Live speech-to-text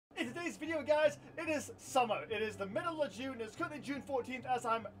today's video, guys, it is summer. It is the middle of June. It's currently June 14th as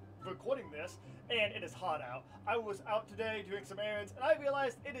I'm recording this, and it is hot out. I was out today doing some errands, and I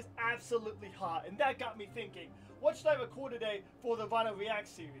realized it is absolutely hot, and that got me thinking, what should I record today for the Rhino React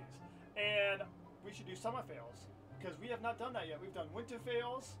series? And we should do summer fails, because we have not done that yet. We've done winter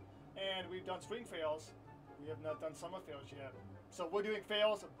fails, and we've done spring fails. We have not done summer fails yet. So we're doing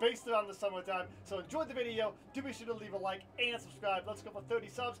fails based around the summertime. So enjoy the video. Do be sure to leave a like and subscribe. Let's go for 30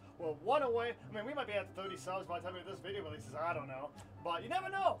 subs. We're one away. I mean, we might be at 30 subs by the time this video releases. I don't know. But you never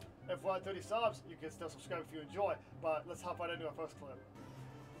know. If we're at 30 subs, you can still subscribe if you enjoy. But let's hop right into our first clip.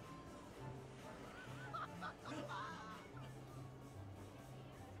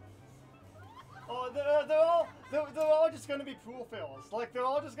 Oh, they're all just gonna be pool fails. Like, they're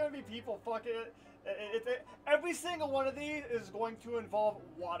all just gonna be people fucking every single one of these is going to involve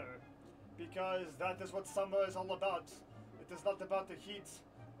water, because that is what summer is all about. It is not about the heat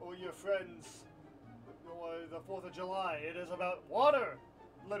or your friends or the 4th of July. It is about water.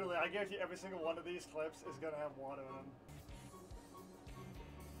 Literally, I guarantee every single one of these clips is gonna have water in them.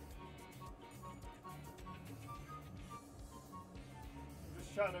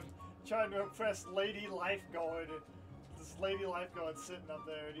 Just trying to impress Lady Lifeguard. This Lady Lifeguard sitting up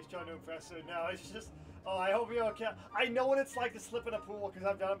there, and he's trying to impress her. Now it's just, oh, I hope you're okay. I know what it's like to slip in a pool because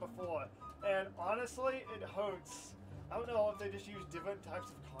I've done it before, and honestly, it hurts. I don't know if they just use different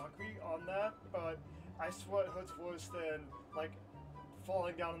types of concrete on that, but I swear it hurts worse than like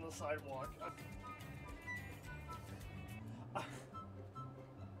falling down on the sidewalk.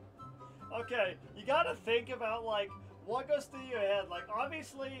 Okay, you gotta think about like what goes through your head. Like,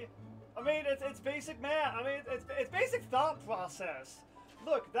 obviously, I mean, it's basic math. I mean, it's basic thought process.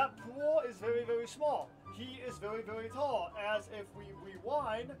 Look, that pool is very, very small. He is very, very tall. As if we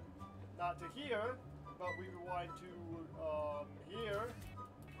rewind, not to here, but we rewind to here.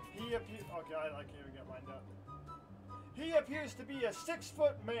 He appears. Okay, I can't even get lined up. He appears to be a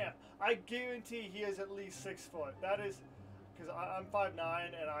 6-foot man. I guarantee he is at least 6 foot. That is, because I'm 5'9"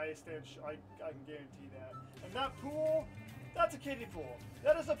 and I stand. I can guarantee that. And that pool. That's a kiddie pool.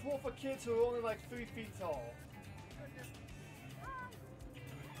 That is a pool for kids who are only like 3 feet tall.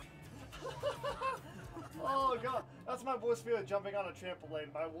 Oh god, that's my worst fear of jumping on a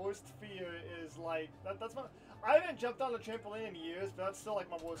trampoline. My worst fear is like, that's my, I haven't jumped on a trampoline in years, but that's still like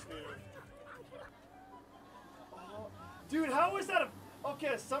my worst fear. Oh, dude, how is that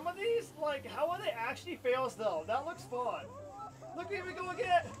okay, some of these, like, how are they actually fails though? That looks fun. Look, here we go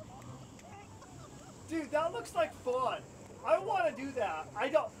again. Dude, that looks like fun. I want to do that.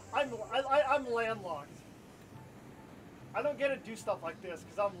 I'm landlocked. I don't get to do stuff like this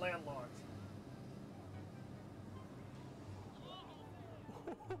because I'm landlocked.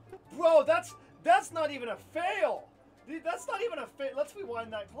 Bro, that's not even a fail. Dude, that's not even a fail. Let's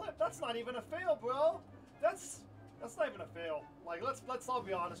rewind that clip. That's not even a fail, bro. That's not even a fail. Like, let's all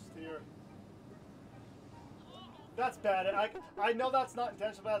be honest here. That's bad. I know that's not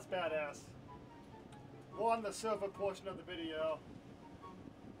intentional, but that's badass. We're on the server portion of the video.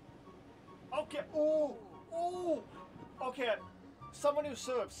 Okay. Ooh. Ooh. Okay. Someone who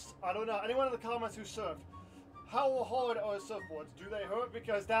surfs. I don't know. Anyone in the comments who surf. How hard are surfboards? Do they hurt?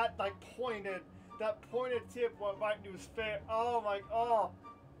 Because that pointed tip went right into his face. Oh my. Oh.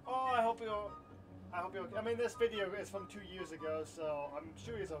 Oh. I hope you're okay. I mean, this video is from 2 years ago, so I'm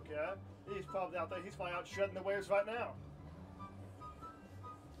sure he's okay. He's probably out there. He's probably out shredding the waves right now.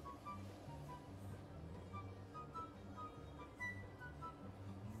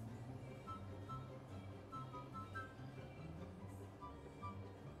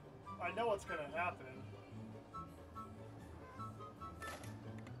 I know what's gonna happen.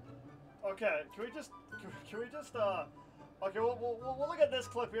 Okay, can we just okay, we'll look at this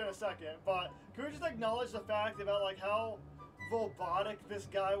clip here in a second, but can we just acknowledge the fact about like how robotic this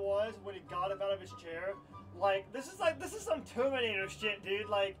guy was when he got up out of his chair? Like, this is some Terminator shit, dude.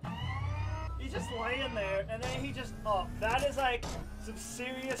 Like, he's just laying there, and then he just, oh, that is like some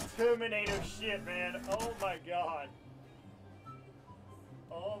serious Terminator shit, man. Oh my god.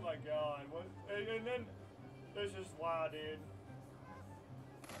 Oh my god. What? And then there's just, wow, dude.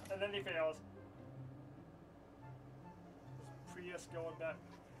 And then he fails. This Prius going back.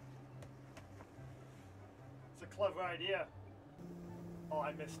 It's a clever idea. Oh,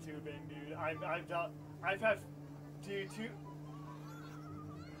 I miss tubing, dude. I've had, dude,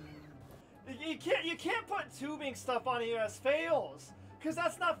 you can't put tubing stuff on here as fails, because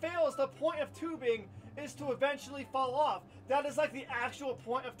that's not fails. The point of tubing is to eventually fall off. That is like the actual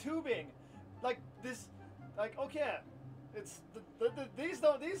point of tubing. Like this, like, okay, it's these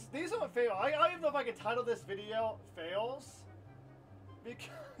don't fail. I don't even know if I can title this video fails.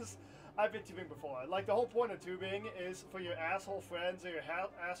 because I've been tubing before. Like, the whole point of tubing is for your asshole friends or your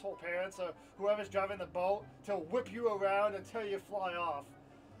asshole parents or whoever's driving the boat to whip you around until you fly off.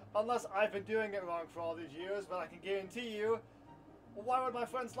 Unless I've been doing it wrong for all these years, but I can guarantee you, why would my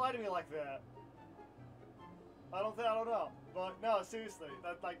friends lie to me like that? I don't know. But no, seriously,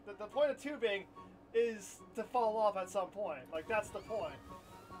 the point of tubing is to fall off at some point. Like, that's the point.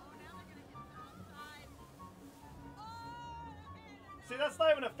 See, that's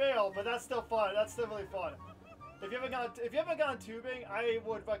not even a fail, but that's still fun. That's still really fun. If you haven't gone tubing, I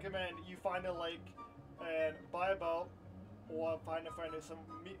would recommend you find a lake and buy a boat, or find a friend who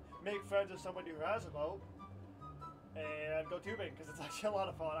make friends with somebody who has a boat, and go tubing, because it's actually a lot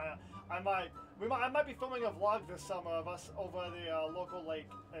of fun. I might be filming a vlog this summer of us over the local lake,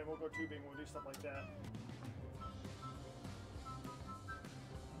 and we'll go tubing. We'll do stuff like that.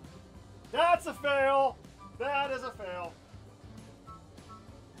 That's a fail. That is a fail.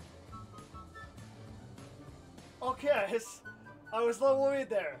 Okay, I was a little worried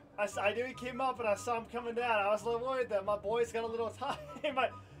there. I knew he came up and I saw him coming down. I was a little worried that my boys got a little tight.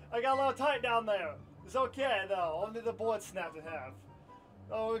 I got a little tight down there. It's okay though. Only the board snapped in half.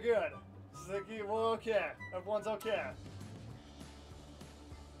 Oh, we're good. We're okay. Everyone's okay.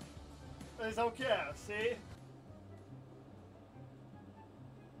 It's okay. See?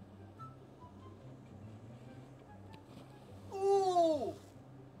 Ooh!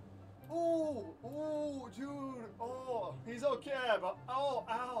 Ooh! Ooh, dude! Oh, he's okay, but oh,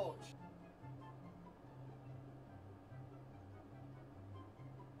 ouch!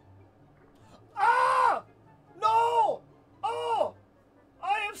 Ah! No! Oh!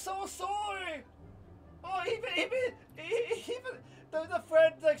 I am so sorry! Oh, even the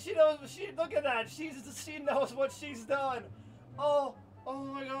friend, like, she knows. Look at that. She knows what she's done. Oh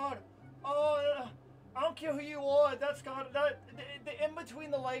my God. Oh. I don't care who you are. That's got that. The in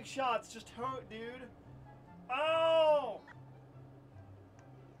between the leg shots just hurt, dude. Oh.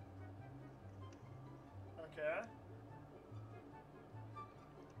 Okay.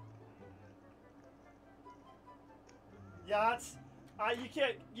 Yeah, it's.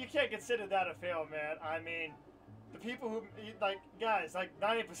 You can't consider that a fail, man. I mean, the people who like guys, like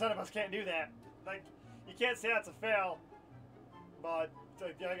 90% of us can't do that. Like, you can't say that's a fail, but.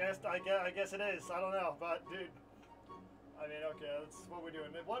 I guess it is. I don't know, but dude, I mean, okay, that's what we're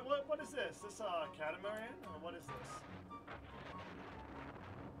doing. What is this? This catamaran? Or what is this?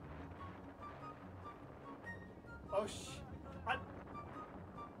 Oh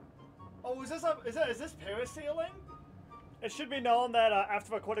oh, is this parasailing? It should be known that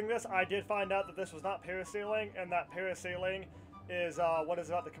after recording this, I did find out that this was not parasailing, and that parasailing is what is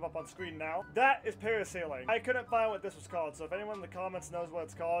about to come up on screen now. That is parasailing. I couldn't find what this was called, so if anyone in the comments knows what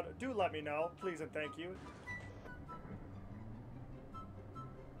it's called, do let me know, please and thank you.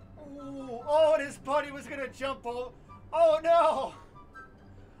 Ooh, oh, and his buddy was gonna jump over. Oh no!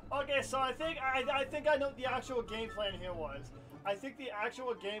 Okay, so I think I know what the actual game plan here was. I think the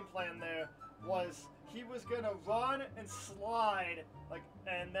actual game plan there was he was gonna run and slide, like,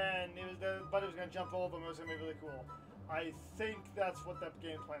 and then the buddy was gonna jump over him. It was gonna be really cool. I think that's what that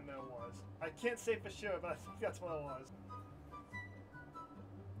game plan there was. I can't say for sure, but I think that's what it was.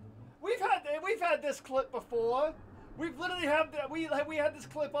 We've had this clip before. We've literally had that. We had this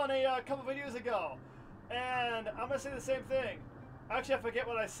clip on a couple videos ago, and I'm gonna say the same thing. Actually, I forget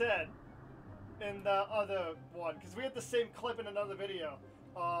what I said in the other one because we had the same clip in another video.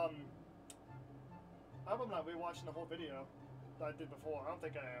 I hope I'm not rewatching the whole video that I did before. I don't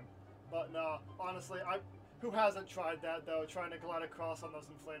think I am, but no, honestly, who hasn't tried that, though, trying to glide across on those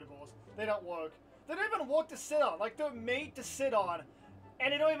inflatables? They don't work. They don't even work to sit on. Like, they're made to sit on,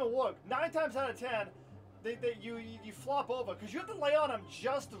 and they don't even work. 9 times out of 10, you flop over, because you have to lay on them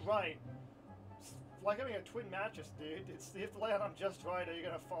just right. It's like having a twin mattress, dude. You have to lay on them just right, or you're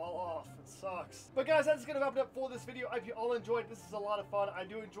going to fall off. It sucks. But, guys, that's going to wrap it up for this video. I hope you all enjoyed. This is a lot of fun. I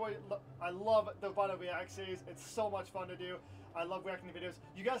do enjoy it. I love the Rhino React series. It's so much fun to do. I love reacting to videos.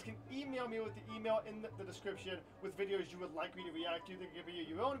 You guys can email me with the email in the description with videos you would like me to react to. They can be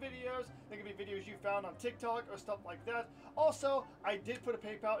your own videos. They can be videos you found on TikTok or stuff like that. Also, I did put a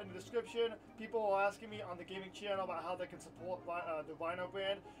PayPal in the description. People are asking me on the gaming channel about how they can support the Rhino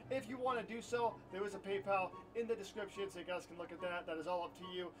brand. If you want to do so, there is a PayPal in the description, so you guys can look at that. That is all up to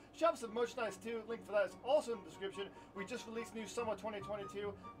you. Shop some merchandise too. Link for that is also in the description. We just released new Summer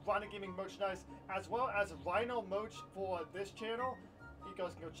 2022 RhinoGaming merchandise, as well as Rhino merch for this channel. You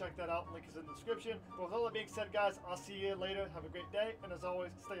guys can go check that out. Link is in the description. But with all that being said, guys, I'll see you later. Have a great day, and as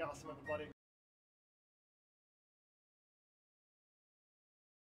always, stay awesome, everybody.